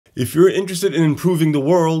If you're interested in improving the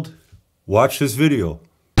world, watch this video.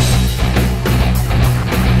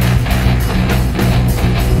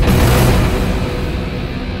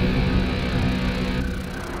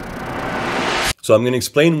 So I'm going to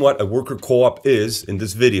explain what a worker co-op is in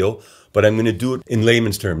this video, but I'm going to do it in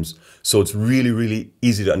layman's terms. So it's really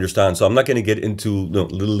easy to understand. So I'm not going to get into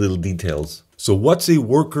little details. So what's a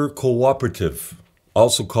worker cooperative?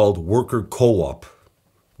 Also called worker co-op.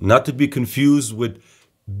 Not to be confused with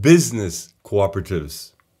business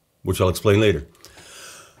cooperatives, which I'll explain later.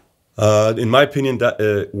 In my opinion,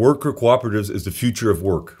 that worker cooperatives is the future of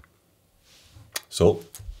work. So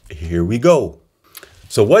here we go.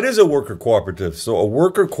 So what is a worker cooperative? So a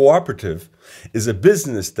worker cooperative is a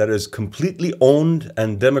business that is completely owned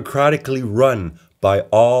and democratically run by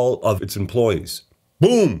all of its employees.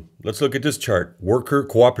 Boom! Let's look at this chart. Worker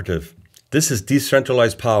cooperative. This is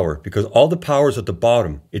decentralized power because all the power is at the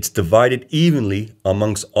bottom. It's divided evenly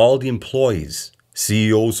amongst all the employees.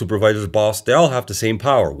 CEO, supervisors, boss, they all have the same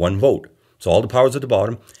power, one vote. So all the power is at the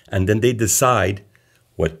bottom, and then they decide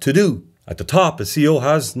what to do. At the top, the CEO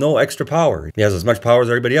has no extra power. He has as much power as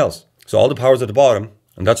everybody else. So all the power is at the bottom,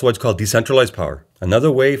 and that's why it's called decentralized power. Another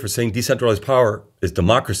way for saying decentralized power is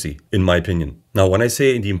democracy, in my opinion. Now, when I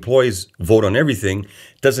say the employees vote on everything,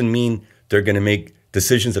 it doesn't mean they're going to make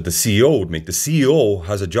decisions that the CEO would make. The CEO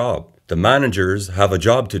has a job. The managers have a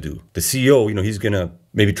job to do. The CEO, he's going to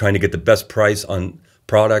maybe trying to get the best price on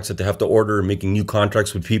products that they have to order, making new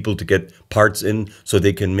contracts with people to get parts in so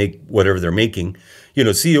they can make whatever they're making.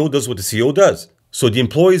 CEO does what the CEO does. So the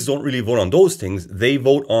employees don't really vote on those things. They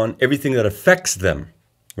vote on everything that affects them,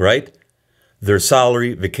 right? Their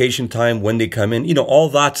salary, vacation time, when they come in, all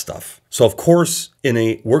that stuff. So of course, in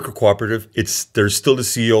a worker cooperative, there's still the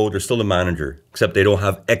CEO, there's still the manager, except they don't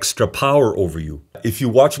have extra power over you. If you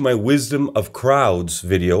watch my Wisdom of Crowds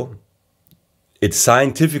video, it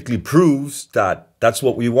scientifically proves that that's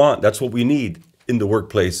what we want. That's what we need in the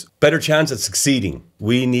workplace. Better chance at succeeding.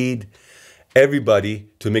 We need everybody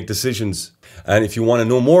to make decisions. And if you want to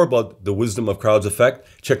know more about the Wisdom of Crowds effect,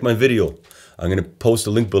 check my video. I'm going to post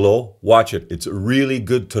a link below. Watch it. It's really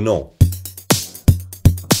good to know.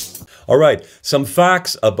 All right, some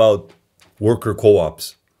facts about worker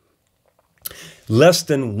co-ops. Less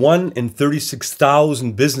than 1 in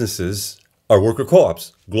 36,000 businesses are worker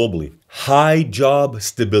co-ops globally. High job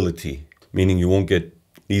stability, meaning you won't get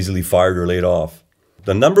easily fired or laid off.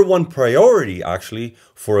 The number one priority, actually,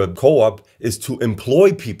 for a co-op is to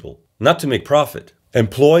employ people, not to make profit.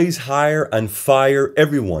 Employees hire and fire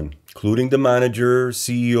everyone, including the manager,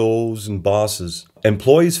 CEOs, and bosses.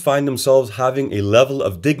 Employees find themselves having a level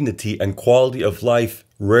of dignity and quality of life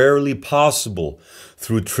rarely possible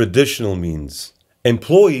through traditional means.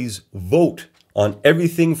 Employees vote on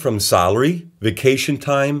everything from salary, vacation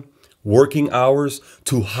time, working hours,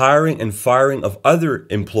 to hiring and firing of other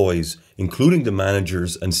employees, including the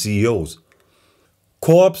managers and CEOs.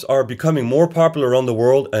 Co-ops are becoming more popular around the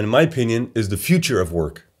world, and in my opinion, is the future of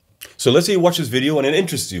work. So let's say you watch this video and it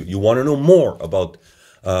interests you. You want to know more about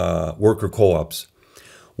worker co-ops.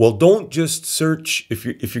 Well, don't just search, if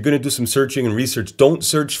you're going to do some searching and research, don't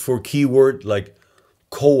search for keyword like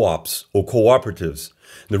co-ops or cooperatives.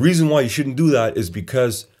 The reason why you shouldn't do that is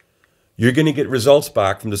because you're going to get results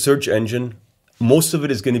back from the search engine. Most of it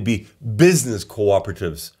is going to be business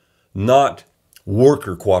cooperatives, not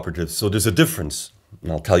worker cooperatives. So there's a difference,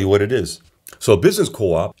 and I'll tell you what it is. So a business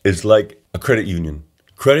co-op is like a credit union.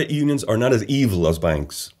 Credit unions are not as evil as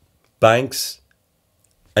banks. Banks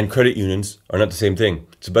and credit unions are not the same thing.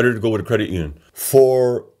 It's better to go with a credit union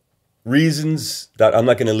for reasons that I'm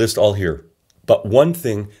not going to list all here. But one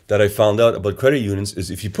thing that I found out about credit unions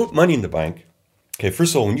is if you put money in the bank, okay,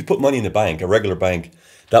 first of all, when you put money in the bank, a regular bank,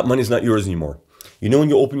 that money is not yours anymore. When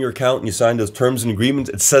you open your account and you sign those terms and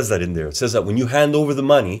agreements, it says that in there. It says that when you hand over the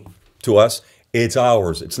money to us, it's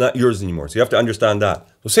ours. It's not yours anymore. So you have to understand that.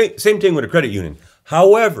 So same thing with a credit union.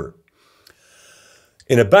 However,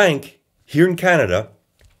 in a bank here in Canada,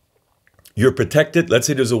 you're protected. Let's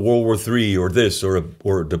say there's a World War III or this, or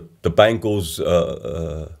the bank goes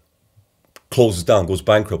closes down, goes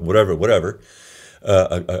bankrupt, whatever.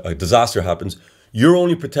 A disaster happens. You're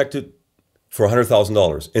only protected for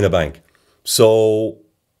 $100,000 in a bank. So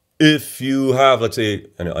if you have, let's say,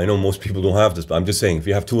 and I know most people don't have this, but I'm just saying, if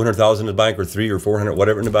you have 200,000 in the bank or 3 or 400,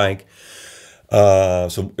 whatever in the bank,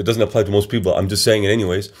 so it doesn't apply to most people. I'm just saying it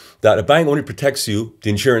anyways, that a bank only protects you, the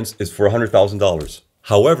insurance is for $100,000.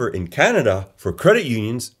 However, in Canada, for credit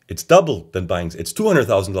unions, it's double than banks. It's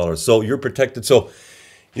 $200,000. So you're protected. So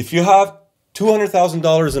if you have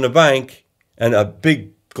 $200,000 in a bank and a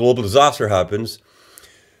big global disaster happens,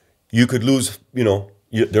 you could lose, you're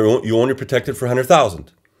only protected for $100,000.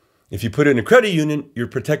 If you put it in a credit union, you're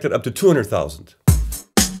protected up to 200,000.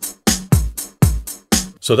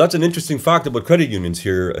 So that's an interesting fact about credit unions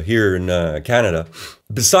here in Canada.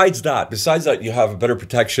 Besides that, you have better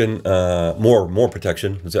protection, more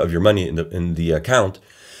protection of your money in the account.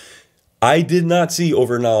 I did not see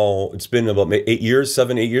over now, it's been about 8 years,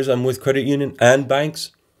 7, 8 years I'm with credit union and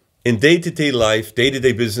banks. In day-to-day life,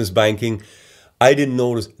 day-to-day business banking, I didn't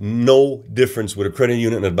notice no difference with a credit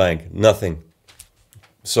union and a bank, nothing.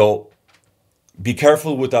 So be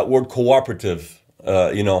careful with that word cooperative.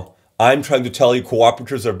 I'm trying to tell you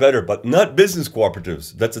cooperatives are better, but not business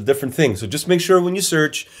cooperatives. That's a different thing. So just make sure when you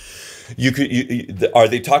search, are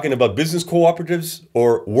they talking about business cooperatives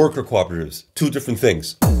or worker cooperatives? Two different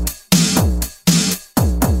things.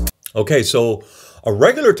 Okay, so a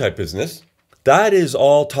regular type business, that is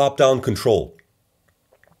all top-down control.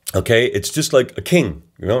 Okay, it's just like a king.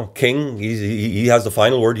 King, he has the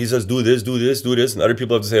final word. He says, do this, do this, do this. And other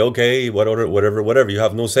people have to say, okay, whatever. You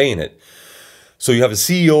have no say in it. So you have a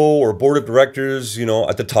CEO or board of directors,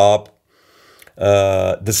 at the top,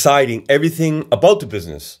 deciding everything about the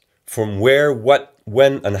business, from where, what,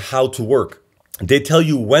 when, and how to work. They tell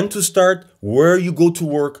you when to start, where you go to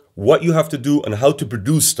work, what you have to do, and how to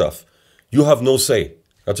produce stuff. You have no say.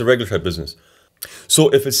 That's a regular type business. So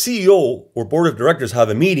if a CEO or board of directors have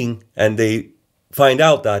a meeting and they find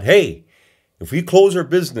out that, hey, if we close our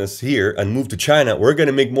business here and move to China, we're going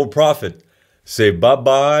to make more profit, say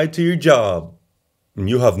bye-bye to your job. And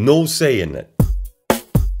you have no say in it.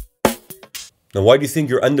 Now, why do you think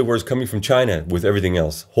your underwear is coming from China with everything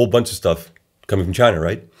else? Whole bunch of stuff coming from China,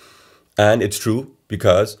 right? And it's true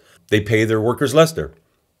because they pay their workers less there.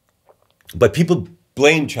 But people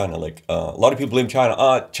blame China. Like a lot of people blame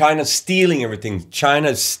China. China's stealing everything.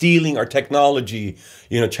 China's stealing our technology.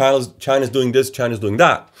 China's doing this. China's doing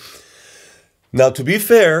that. Now, to be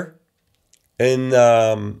fair, and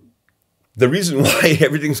the reason why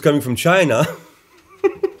everything's coming from China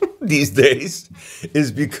these days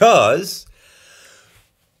is because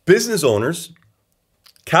business owners,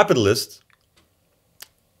 capitalists,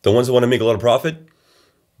 the ones that want to make a lot of profit,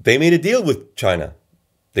 they made a deal with China.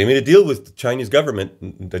 They made a deal with the Chinese government,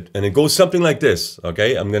 and it goes something like this,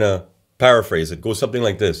 okay? I'm going to paraphrase it. It goes something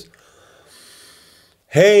like this.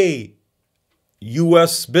 Hey,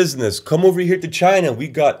 U.S. business, come over here to China.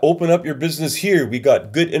 Open up your business here. We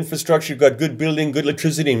got good infrastructure, got good building, good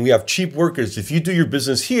electricity, and we have cheap workers. If you do your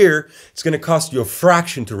business here, it's going to cost you a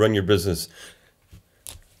fraction to run your business,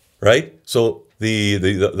 right? So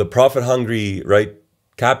the profit-hungry, right,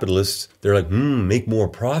 capitalists, they're like, make more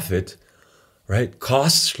profit, right?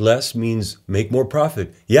 Costs less means make more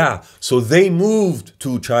profit. Yeah, so they moved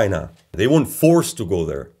to China. They weren't forced to go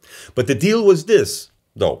there. But the deal was this,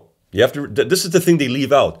 though. This is the thing they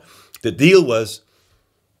leave out. The deal was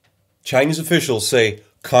Chinese officials say,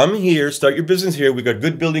 come here, start your business here. We got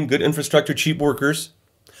good building, good infrastructure, cheap workers.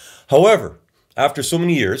 However, after so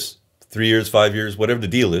many years, 3 years, 5 years, whatever the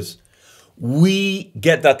deal is, we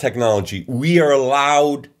get that technology. We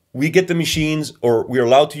get the machines, or we are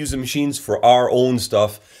allowed to use the machines for our own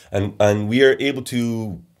stuff. And we are able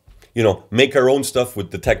to, make our own stuff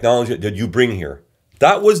with the technology that you bring here.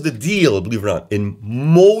 That was the deal, believe it or not. In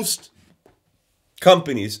most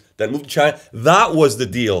companies that moved to China, that was the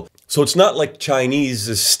deal. So it's not like Chinese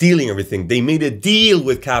is stealing everything. They made a deal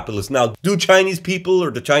with capitalists. Now, do Chinese people or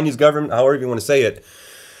the Chinese government, however you want to say it,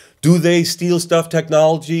 do they steal stuff,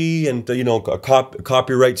 technology, and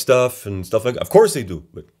copyright stuff and stuff like that? Of course they do.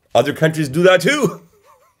 But other countries do that too.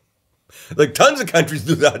 Like tons of countries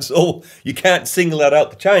do that. So you can't single that out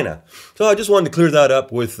to China. So I just wanted to clear that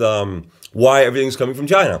up with why everything's coming from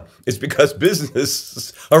China. It's because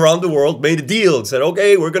business around the world made a deal and said,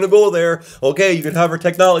 okay, we're going to go there. Okay, you can have our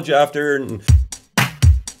technology after. And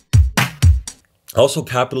also,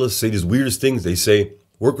 capitalists say these weirdest things. They say,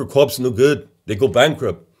 worker co-op's no good. They go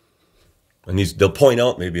bankrupt. And they'll point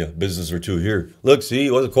out maybe a business or two here. Look, see,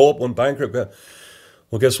 it was a co-op, went bankrupt.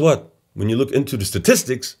 Well, guess what? When you look into the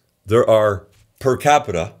statistics, there are per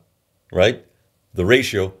capita, right? The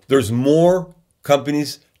ratio. There's more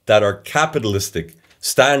companies that are capitalistic,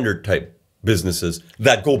 standard type businesses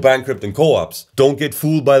that go bankrupt in co-ops. Don't get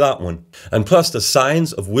fooled by that one. And plus, the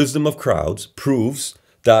science of wisdom of crowds proves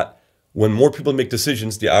that when more people make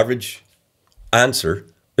decisions, the average answer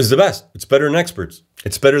is the best. It's better than experts.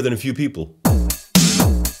 It's better than a few people.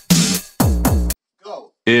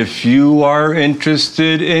 Go. If you are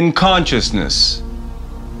interested in consciousness,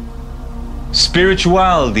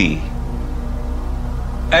 spirituality,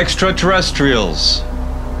 extraterrestrials,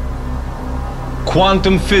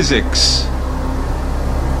 quantum physics,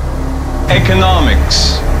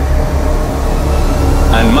 economics,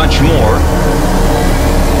 and much more,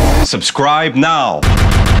 Subscribe now.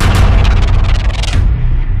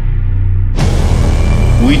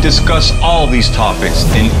 We discuss all these topics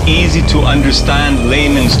in easy-to-understand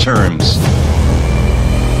layman's terms.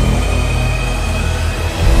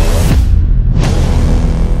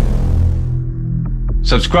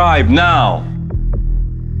 Subscribe now.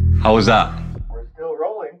 How was that? We're still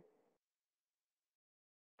rolling.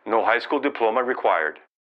 No high school diploma required.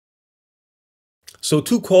 So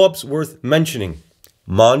two co-ops worth mentioning.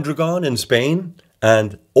 Mondragon in Spain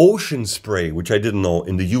and Ocean Spray, which I didn't know,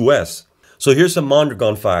 in the US. So here's some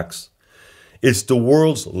Mondragon facts. It's the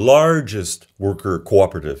world's largest worker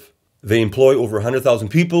cooperative. They employ over 100,000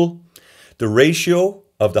 people. The ratio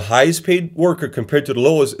of the highest paid worker compared to the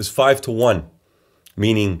lowest is 5-to-1.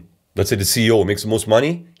 Meaning, let's say the CEO makes the most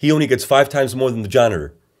money, he only gets 5 times more than the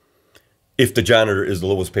janitor, if the janitor is the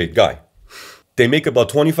lowest paid guy. They make about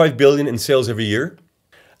 25 billion in sales every year,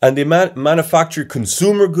 and they manufacture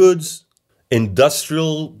consumer goods,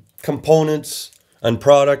 industrial components and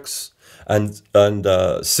products, and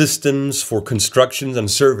systems for construction and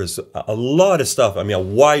service. A lot of stuff, I mean a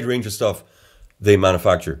wide range of stuff they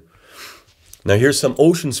manufacture. Now here's some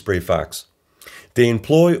Ocean Spray facts. They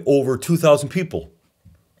employ over 2,000 people.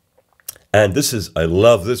 And this is, I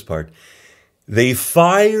love this part. They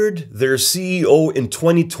fired their CEO in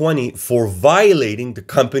 2020 for violating the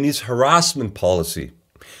company's harassment policy.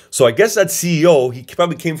 So I guess that CEO, he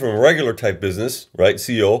probably came from a regular type business, right?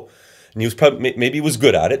 CEO, and he was probably, maybe he was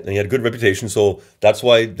good at it and he had a good reputation. So that's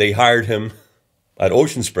why they hired him at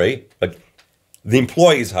Ocean Spray. Like the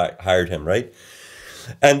employees hired him, right?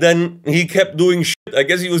 And then he kept doing shit. I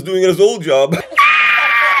guess he was doing his old job.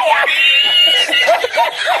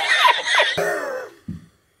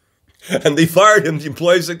 And they fired him. The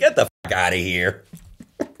employees said, get the fuck out of here.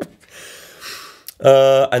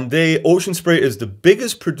 And Ocean Spray is the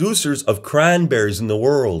biggest producers of cranberries in the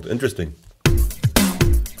world. Interesting.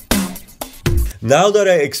 Now that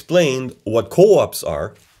I explained what co-ops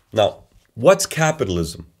are, now, what's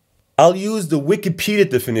capitalism? I'll use the Wikipedia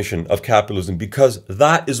definition of capitalism because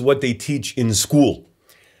that is what they teach in school.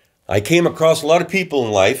 I came across a lot of people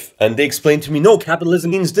in life and they explained to me, no,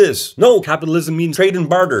 capitalism means this. No, capitalism means trade and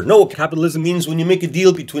barter. No, capitalism means when you make a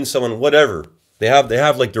deal between someone, whatever. They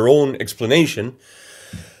have like their own explanation.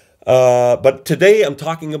 But today I'm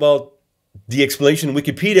talking about the explanation in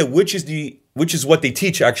Wikipedia, which is what they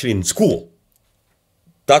teach actually in school.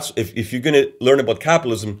 That's if you're going to learn about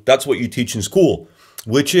capitalism, that's what you teach in school,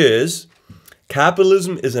 which is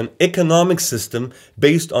capitalism is an economic system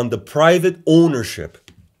based on the private ownership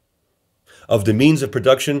of the means of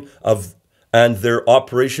production and their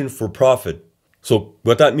operation for profit. So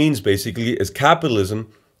what that means basically is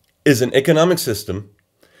capitalism is an economic system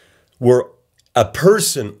where a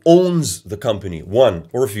person owns the company, one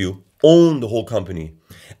or a few own the whole company.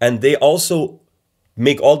 And they also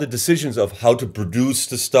make all the decisions of how to produce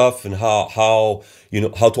the stuff and how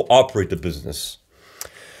to operate the business.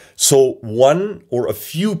 So one or a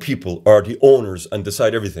few people are the owners and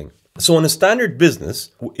decide everything. So in a standard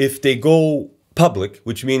business, if they go public,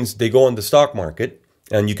 which means they go on the stock market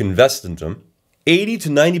and you can invest in them, 80 to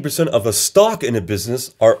 90% of a stock in a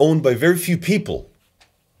business are owned by very few people.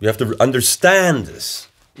 You have to understand this.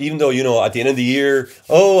 Even though, at the end of the year,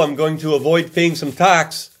 I'm going to avoid paying some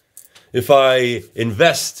tax if I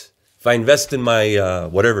invest in my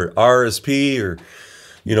whatever, RSP or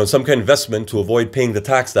some kind of investment to avoid paying the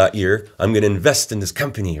tax that year, I'm going to invest in this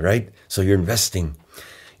company, right? So you're investing.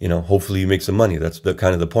 Hopefully you make some money. That's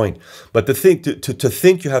kind of the point. But to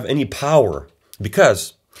think you have any power,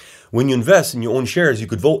 because when you invest in your own shares, you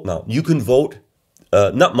could vote now. You can vote,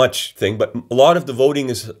 not much thing, but a lot of the voting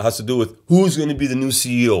has to do with who's going to be the new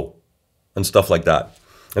CEO and stuff like that.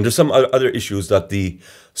 And there's some other issues that the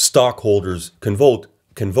stockholders can vote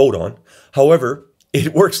on. However,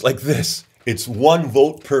 it works like this. It's 1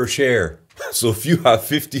 vote per share. So if you have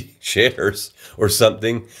 50 shares or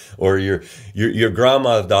something, or your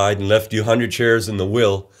grandma died and left you 100 shares in the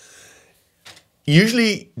will,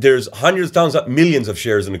 usually there's hundreds, thousands, millions of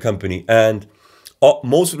shares in the company, and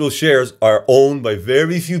most of those shares are owned by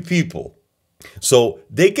very few people. So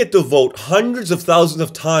they get to vote hundreds of thousands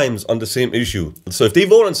of times on the same issue. So if they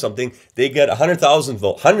vote on something, they get 100,000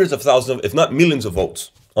 votes, hundreds of thousands, if not millions of votes.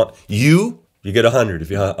 You get 100 if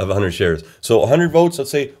you have 100 shares. So 100 votes,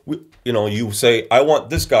 let's say, you say, I want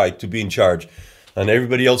this guy to be in charge. And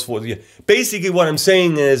everybody else votes. Basically what I'm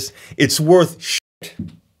saying is it's worth shit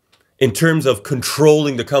in terms of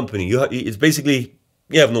controlling the company. It's basically,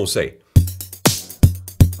 you have no say.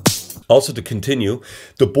 Also to continue,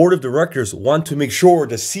 the board of directors want to make sure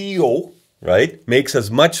the CEO, right, makes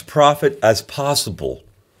as much profit as possible.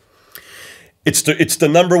 It's the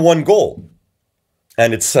number one goal.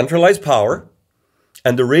 And it's centralized power.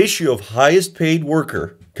 And the ratio of highest paid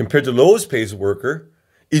worker compared to lowest paid worker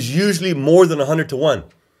is usually more than 100 to 1.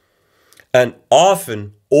 And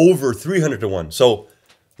often over 300 to 1. So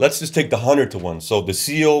let's just take the 100 to 1. So the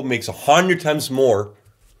CEO makes 100 times more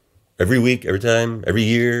every week, every time, every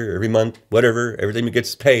year, every month, whatever, every time he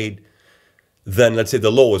gets paid, than, let's say,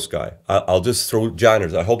 the lowest guy. I'll just throw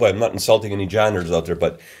janitors. I hope I'm not insulting any janitors out there,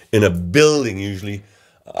 but in a building usually,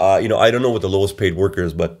 I don't know what the lowest paid worker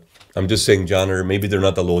is, but I'm just saying janitor. Maybe they're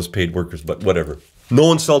not the lowest paid workers, but whatever.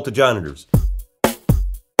 No insult to janitors.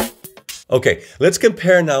 Okay, let's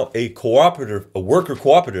compare now a worker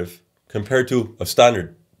cooperative compared to a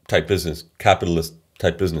standard type business, capitalist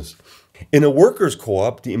type business. In a workers'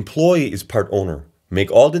 co-op, the employee is part owner, make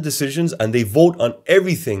all the decisions, and they vote on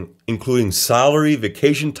everything, including salary,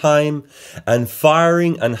 vacation time, and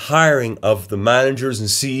firing and hiring of the managers and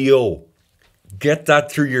CEO. Get that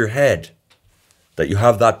through your head, that you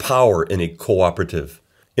have that power in a cooperative.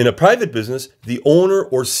 In a private business, the owner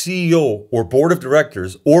or CEO or board of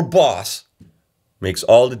directors or boss makes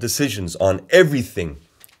all the decisions on everything.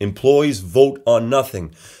 Employees vote on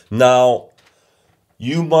nothing. Now,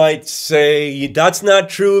 you might say, that's not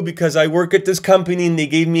true because I work at this company and they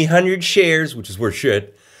gave me 100 shares, which is worth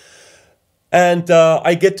shit. And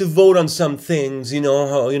I get to vote on some things,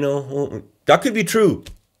 that could be true.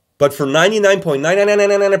 But for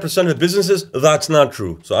 99.99999% of businesses, that's not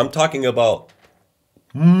true. So I'm talking about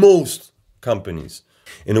most companies.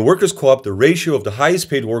 In a workers' co-op, the ratio of the highest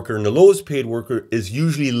paid worker and the lowest paid worker is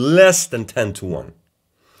usually less than 10 to 1.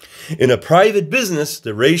 In a private business,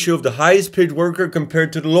 the ratio of the highest paid worker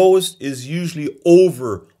compared to the lowest is usually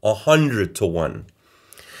over 100 to 1.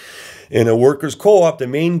 In a workers' co-op, the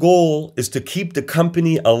main goal is to keep the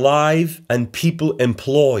company alive and people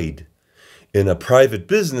employed. In a private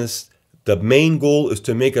business, the main goal is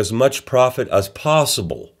to make as much profit as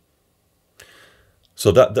possible.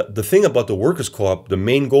 So the thing about the workers' co-op, the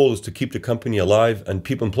main goal is to keep the company alive and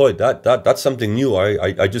people employed. That's something new.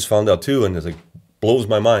 I just found out too, and it's like blows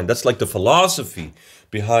my mind. That's like the philosophy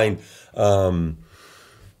behind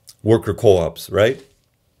worker co-ops, right?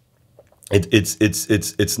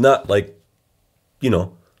 It's not like,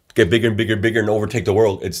 get bigger and bigger and bigger and overtake the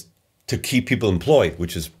world. It's to keep people employed,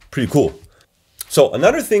 which is pretty cool. So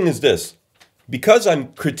another thing is this, because I'm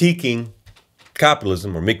critiquing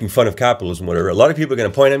capitalism or making fun of capitalism, whatever, a lot of people are going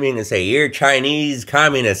to point at me and say, you're Chinese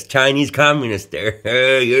communist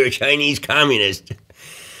there. You're a Chinese communist.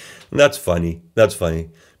 And that's funny. That's funny.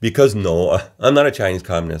 Because no, I'm not a Chinese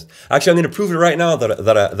communist. Actually, I'm going to prove it right now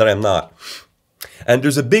that I'm not. And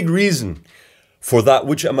there's a big reason for that,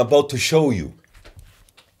 which I'm about to show you.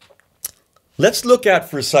 Let's look at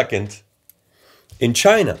for a second in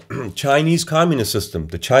China, Chinese communist system,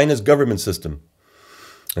 the China's government system.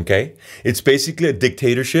 Okay, it's basically a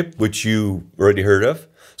dictatorship, which you already heard of.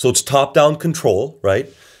 So it's top-down control, right?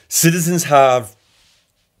 Citizens have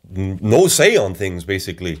no say on things,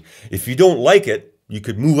 basically. If you don't like it, you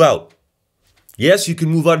could move out. Yes, you can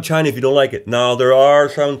move out of China if you don't like it. Now, there are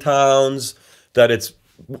some towns that it's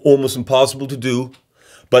almost impossible to do,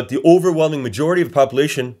 but the overwhelming majority of the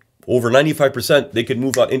population, over 95%, they can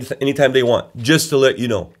move out anytime they want, just to let you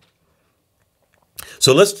know.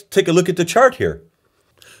 So let's take a look at the chart here.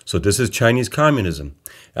 So this is Chinese communism.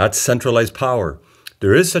 That's centralized power.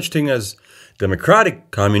 There is such thing as democratic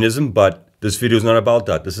communism, but this video is not about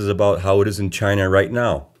that. This is about how it is in China right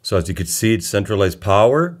now. So as you can see, it's centralized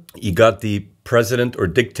power. You got the president or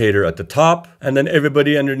dictator at the top, and then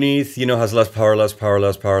everybody underneath, has less power, less power,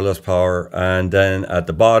 less power, less power. And then at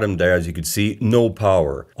the bottom there, as you can see, no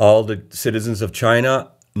power. All the citizens of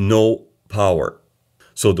China, no power.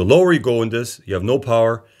 So the lower you go in this, you have no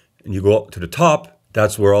power, and you go up to the top,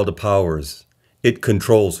 that's where all the power is. It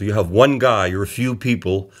controls. So you have one guy or a few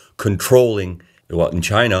people controlling, well, in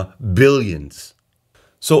China, billions.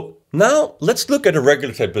 So now let's look at a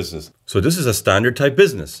regular type business. So this is a standard type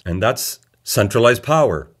business, and that's centralized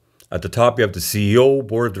power. At the top, you have the CEO,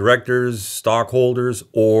 board of directors, stockholders,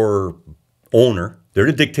 or owner. They're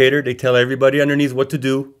the dictator. They tell everybody underneath what to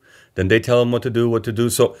do. Then they tell them what to do.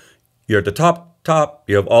 So you're at the top,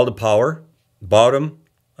 you have all the power. Bottom,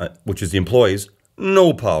 which is the employees,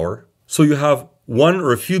 no power. So you have one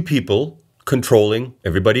or a few people controlling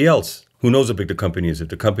everybody else. Who knows how big the company is? If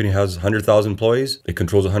the company has 100,000 employees, it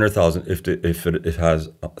controls 100,000. If it has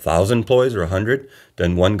 1,000 employees or 100,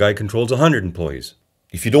 then one guy controls 100 employees.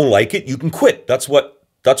 If you don't like it, you can quit. That's what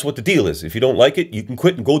the deal is. If you don't like it, you can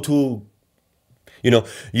quit and go to,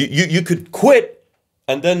 you could quit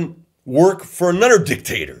and then work for another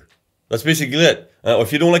dictator. That's basically it.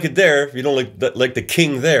 If you don't like it there, if you don't like the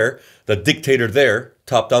king there, the dictator there,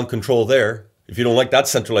 top-down control there, if you don't like that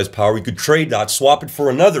centralized power, you could trade that, swap it for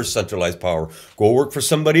another centralized power. Go work for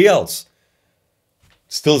somebody else.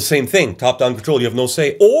 Still the same thing, top-down control, you have no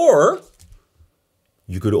say. Or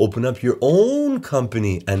you could open up your own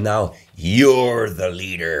company and now you're the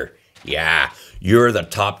leader. Yeah, you're the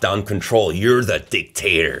top-down control. You're the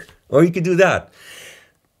dictator. Or you could do that.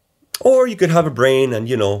 Or you could have a brain and,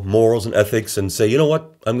 morals and ethics and say, you know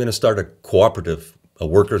what? I'm going to start a cooperative, a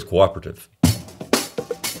workers' cooperative.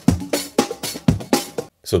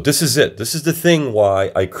 So this is it. This is the thing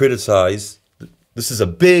why I criticize. This is a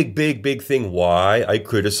big, big, big thing why I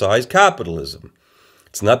criticize capitalism.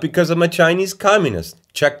 It's not because I'm a Chinese communist.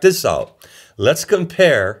 Check this out. Let's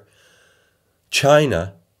compare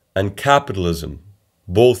China and capitalism.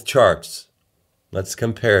 Both charts. Let's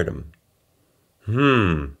compare them.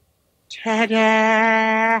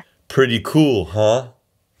 Ta-da! Pretty cool, huh?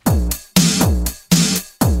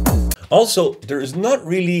 Also, there is not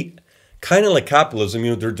really, kind of like capitalism,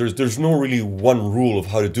 there's no really one rule of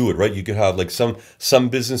how to do it, right? You could have like some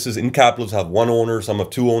businesses in capitalism have one owner, some have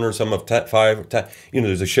two owners, some have 5 or 10.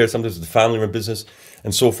 There's a share, sometimes it's a family-run business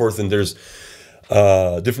and so forth. And there's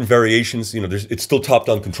different variations. It's still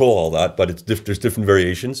top-down control, all that, but there's different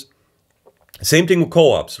variations. Same thing with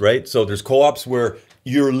co-ops, right? So there's co-ops where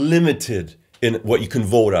you're limited in what you can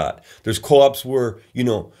vote at. There's co-ops where,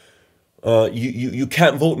 you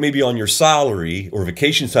can't vote maybe on your salary or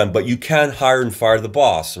vacation time, but you can hire and fire the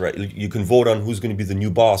boss, right? You can vote on who's going to be the new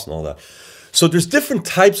boss and all that. So there's different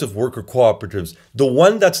types of worker cooperatives. The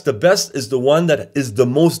one that's the best is the one that is the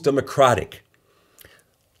most democratic.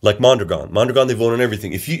 Like Mondragon. Mondragon, they vote on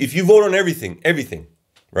everything. If you vote on everything,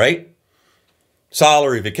 right?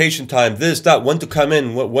 Salary, vacation time, this, that, when to come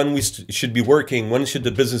in, when we should be working, when should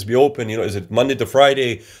the business be open, is it Monday to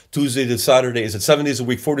Friday, Tuesday to Saturday, is it 7 days a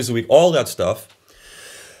week, 4 days a week, all that stuff.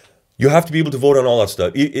 You have to be able to vote on all that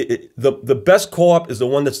stuff. The best co-op is the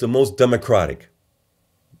one that's the most democratic.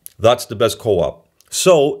 That's the best co-op.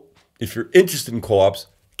 So if you're interested in co-ops,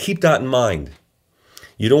 keep that in mind.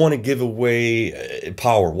 You don't want to give away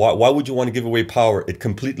power. Why would you want to give away power? It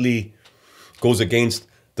completely goes against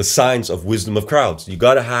the science of wisdom of crowds. You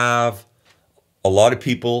got to have a lot of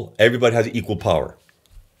people. Everybody has equal power.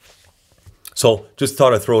 So just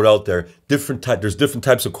thought I'd throw it out there. There's different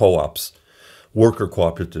types of co-ops, worker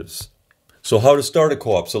cooperatives. So how to start a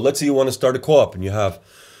co-op? So let's say you want to start a co-op and you have,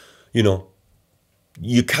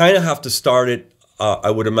 you kind of have to start it.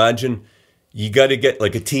 I would imagine you got to get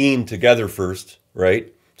like a team together first,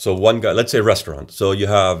 right? So one guy, let's say a restaurant. So you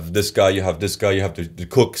have this guy, you have this guy, you have the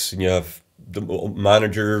cooks, and you have the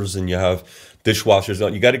managers, and you have dishwashers.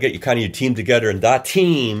 You got to get your team together, and that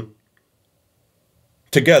team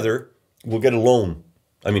together will get a loan.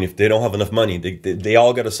 I mean, if they don't have enough money, they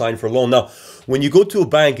all got to sign for a loan. Now, when you go to a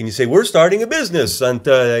bank and you say, we're starting a business and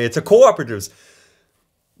it's a cooperative,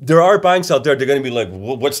 there are banks out there, they're going to be like,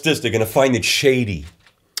 what's this? They're going to find it shady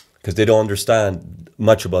because they don't understand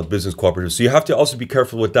much about business cooperatives. So you have to also be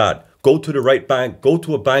careful with that. Go to the right bank. Go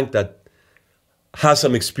to a bank that has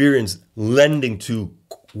some experience lending to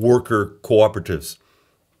worker cooperatives.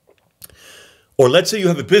 Or let's say you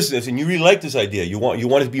have a business and you really like this idea. You want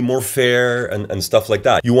it to be more fair and stuff like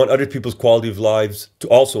that. You want other people's quality of lives to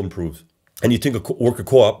also improve. And you think a worker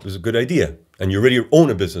co-op is a good idea. And you already own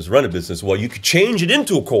a business, run a business. Well, you could change it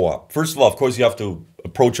into a co-op. First of all, of course, you have to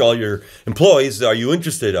approach all your employees. Are you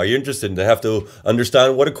interested? Are you interested? And they have to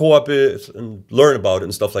understand what a co-op is and learn about it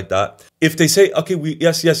and stuff like that. If they say, okay,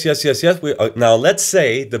 yes. Now, let's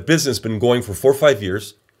say the business has been going for 4 or 5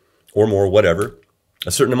 years or more, whatever,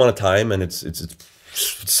 a certain amount of time, and it's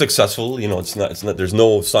successful. It's not. There's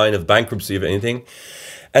no sign of bankruptcy of anything.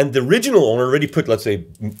 And the original owner already put, let's say,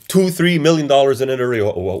 $2-3 million in it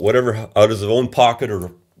or whatever out of his own pocket or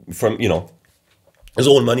from, his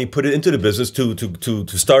own money, put it into the business to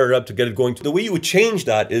start it up, to get it going. The way you would change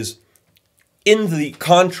that is in the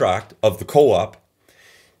contract of the co-op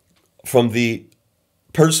from the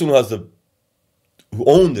person who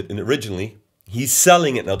owned it originally, he's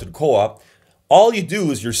selling it now to the co-op. All you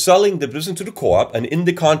do is you're selling the business to the co-op, and in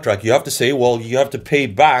the contract you have to say, well, you have to pay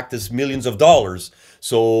back this millions of dollars.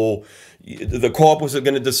 So the co-op was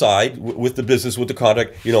going to decide with the business, with the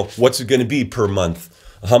contract, what's it going to be per month?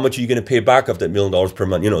 How much are you going to pay back of that $1 million per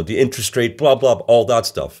month? The interest rate, blah, blah, all that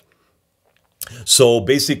stuff. So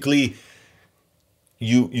basically,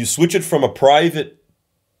 you switch it from a private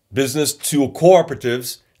business to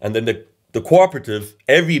cooperatives, and then the cooperative,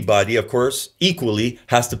 everybody, of course, equally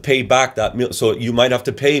has to pay back that. So you might have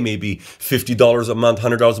to pay maybe $50 a month,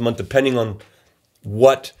 $100 a month, depending on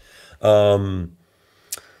what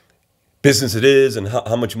business it is and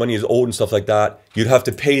how much money is owed and stuff like that, you'd have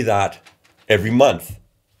to pay that every month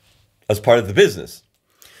as part of the business.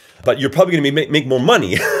 But you're probably going to make more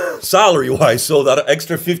money salary-wise, so that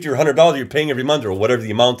extra $50 or $100 you're paying every month or whatever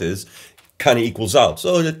the amount is kind of equals out.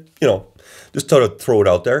 So, just thought I'd throw it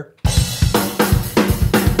out there.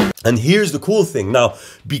 And here's the cool thing. Now,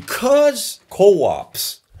 because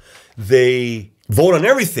co-ops, they vote on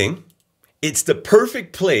everything, it's the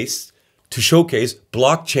perfect place to showcase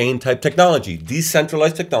blockchain type technology,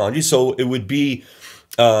 decentralized technology. So it would be,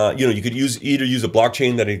 you could either use a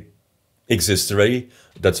blockchain that exists already,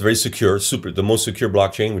 that's very secure, the most secure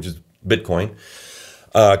blockchain, which is Bitcoin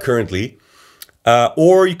currently,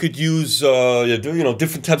 or you could use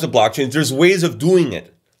different types of blockchains. There's ways of doing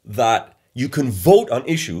it that you can vote on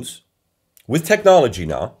issues with technology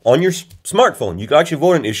now on your smartphone. You can actually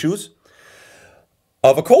vote on issues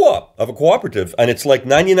of a co-op, of a cooperative, and it's like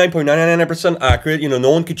 99.999% accurate. No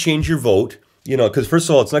one could change your vote, because first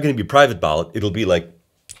of all, it's not going to be private ballot. It'll be like,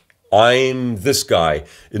 I'm this guy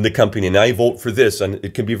in the company and I vote for this, and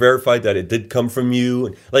it can be verified that it did come from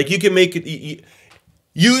you. Like, you can make it,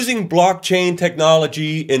 using blockchain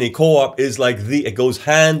technology in a co-op is like it goes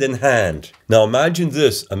hand in hand. Now imagine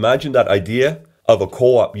this, imagine that idea of a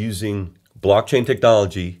co-op using blockchain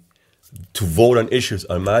technology to vote on issues.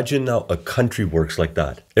 Imagine now a country works like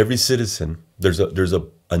that. Every citizen, there's a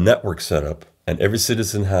network set up, and every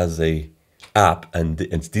citizen has a app, and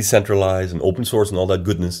it's decentralized and open source and all that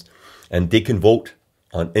goodness, and they can vote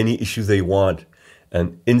on any issue they want,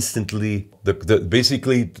 and instantly,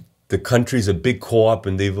 basically the country's a big co-op,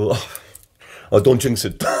 and they will, oh, don't jinx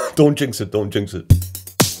it, don't jinx it, don't jinx it.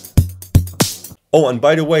 Oh, and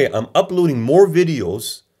by the way, I'm uploading more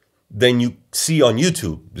videos than you see on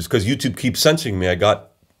YouTube, just because YouTube keeps censoring me. I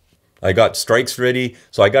got strikes ready,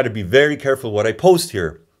 so I got to be very careful what I post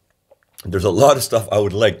here. There's a lot of stuff I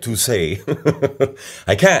would like to say.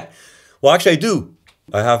 I can't. Well, actually I do.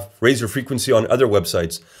 I have Raise Your Frequency on other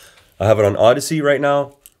websites. I have it on Odyssey right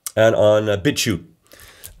now and on BitChute.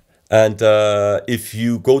 And if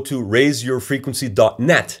you go to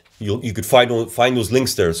raiseyourfrequency.net, you could find those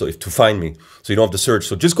links there. So to find me, so you don't have to search.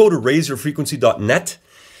 So just go to raiseyourfrequency.net,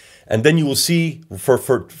 and then you will see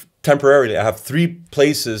for temporarily, I have 3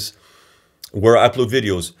 places where I upload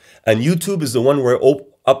videos, and YouTube is the one where I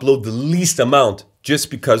upload the least amount, just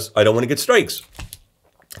because I don't want to get strikes.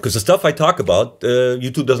 Because the stuff I talk about,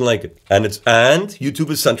 YouTube doesn't like it, and YouTube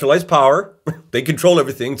is centralized power. They control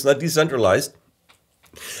everything. It's not decentralized.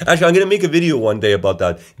 Actually, I'm going to make a video one day about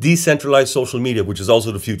that. Decentralized social media, which is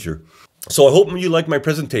also the future. So I hope you like my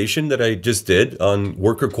presentation that I just did on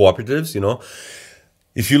worker cooperatives.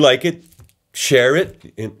 If you like it, share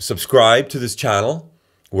it, and subscribe to this channel,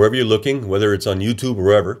 wherever you're looking, whether it's on YouTube or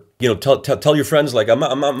wherever. Tell your friends. Like, I'm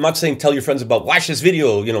not saying tell your friends about, watch this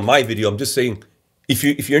video, my video. I'm just saying, if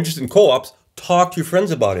you're interested in co-ops, talk to your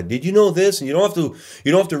friends about it. Did you know this? And you don't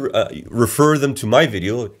have to refer them to my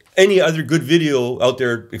video. Any other good video out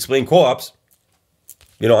there explain co-ops.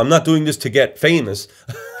 I'm not doing this to get famous.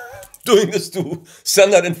 Doing this to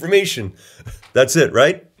send that information. That's it,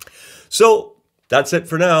 right? So that's it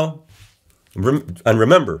for now. And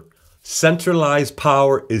remember, centralized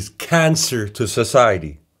power is cancer to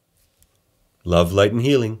society. Love, light, and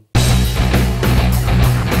healing.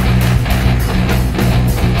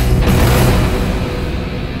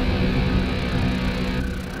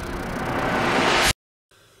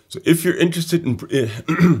 So if you're interested in,